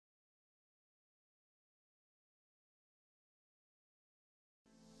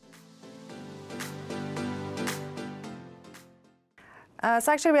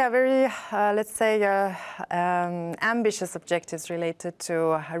So actually we have very, let's say, ambitious objectives related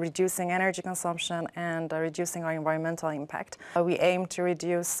to reducing energy consumption and reducing our environmental impact. We aim to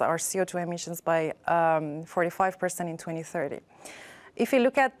reduce our CO2 emissions by 45% in 2030. If you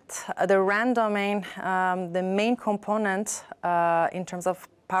look at the RAN domain, the main component in terms of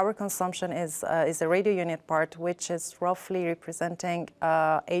power consumption is the radio unit part, which is roughly representing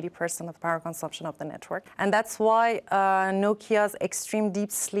 80% of power consumption of the network. And that's why Nokia's extreme deep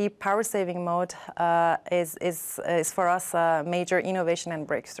sleep power saving mode is for us a major innovation and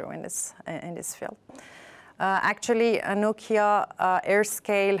breakthrough in this field. Actually, Nokia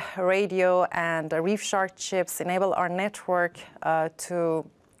AirScale Radio and ReefShark chips enable our network to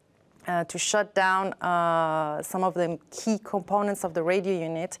shut down some of the key components of the radio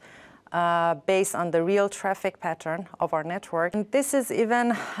unit based on the real traffic pattern of our network. And this is even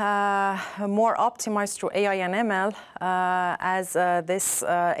more optimized through AI and ML,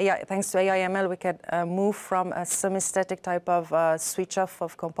 thanks to AI and ML, we can move from a semi-static type of switch off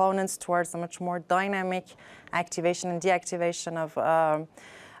of components towards a much more dynamic activation and deactivation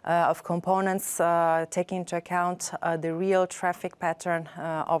of components, taking into account the real traffic pattern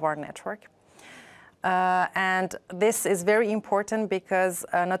of our network. And this is very important because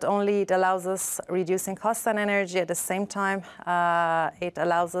not only it allows us reducing cost and energy, at the same time it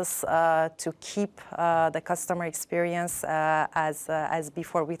allows us to keep the customer experience as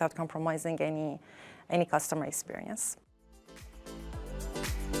before without compromising any customer experience.